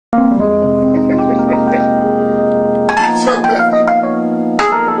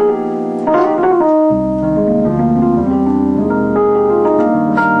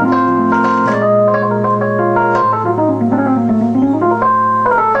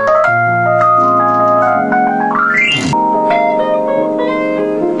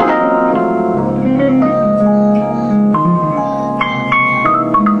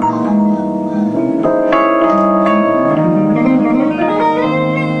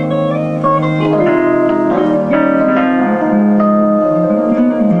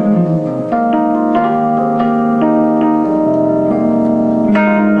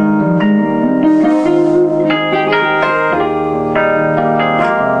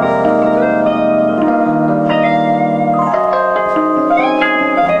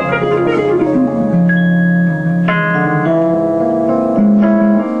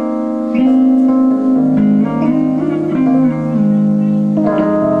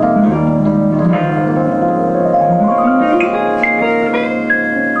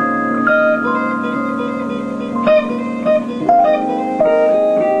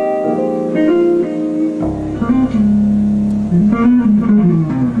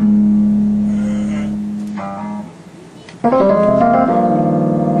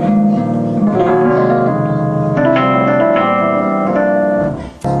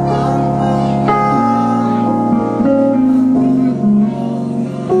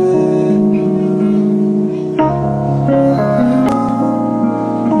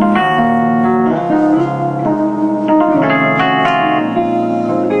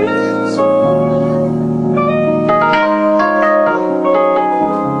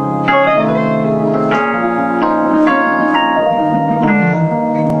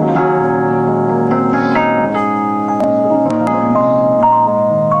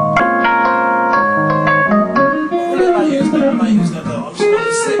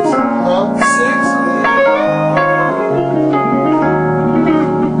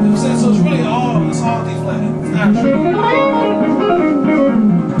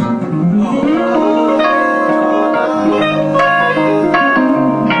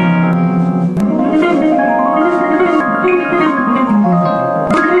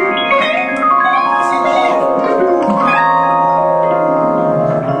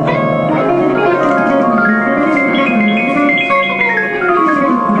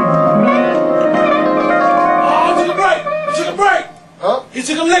He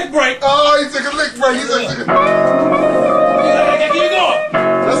took a lick break. Oh, he took a lick break. He took a... Keep it going.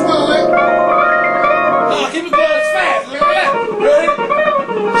 Let's do a lick. No, keep it going. It's fast. Ready?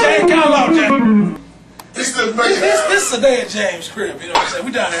 James, count off, James. This is a day at James' crib. You know what I'm saying?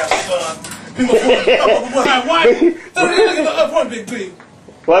 We down there having fun. Look at the one big B.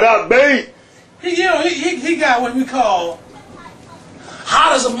 What up, B? He got what we call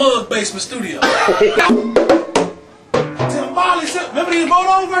hot as a mug basement studio. Remember these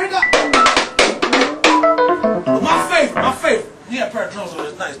motos right there? My favorite. He had a pair of drums on it,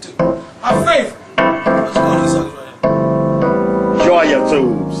 it's nice too. My favorite. Let's go to these suckers right here. Joia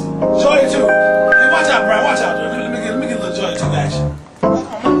tubes. Joia tubes. Hey, watch out, Brian. Watch out, Joia. Let me get a little Joia tube action. Come on,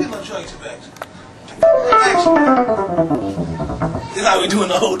 let me get a little Joia tube action. This is how we doing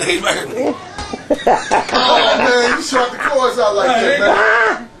the whole day record. Oh man, you shot the chords out like that,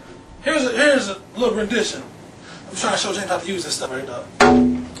 man. Here's a little rendition. I'm trying to show James how to use this stuff right now.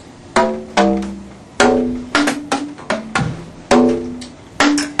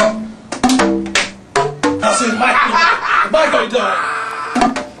 Now see the mic ain't done.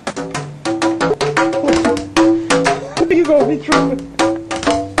 You gonna be tripping.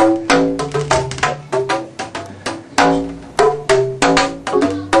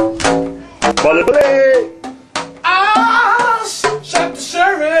 Ah, shut the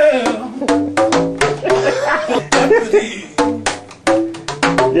sheriff.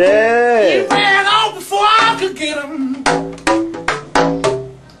 Yeah. He ran off before I could get him.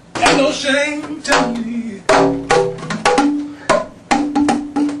 Ain't no shame telling me.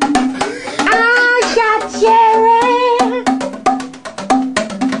 I shot sheriff.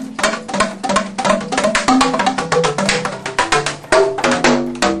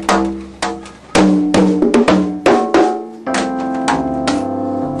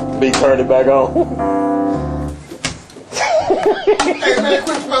 B, turn it back on. Hey man,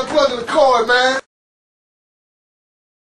 quit unplugging the cord, man.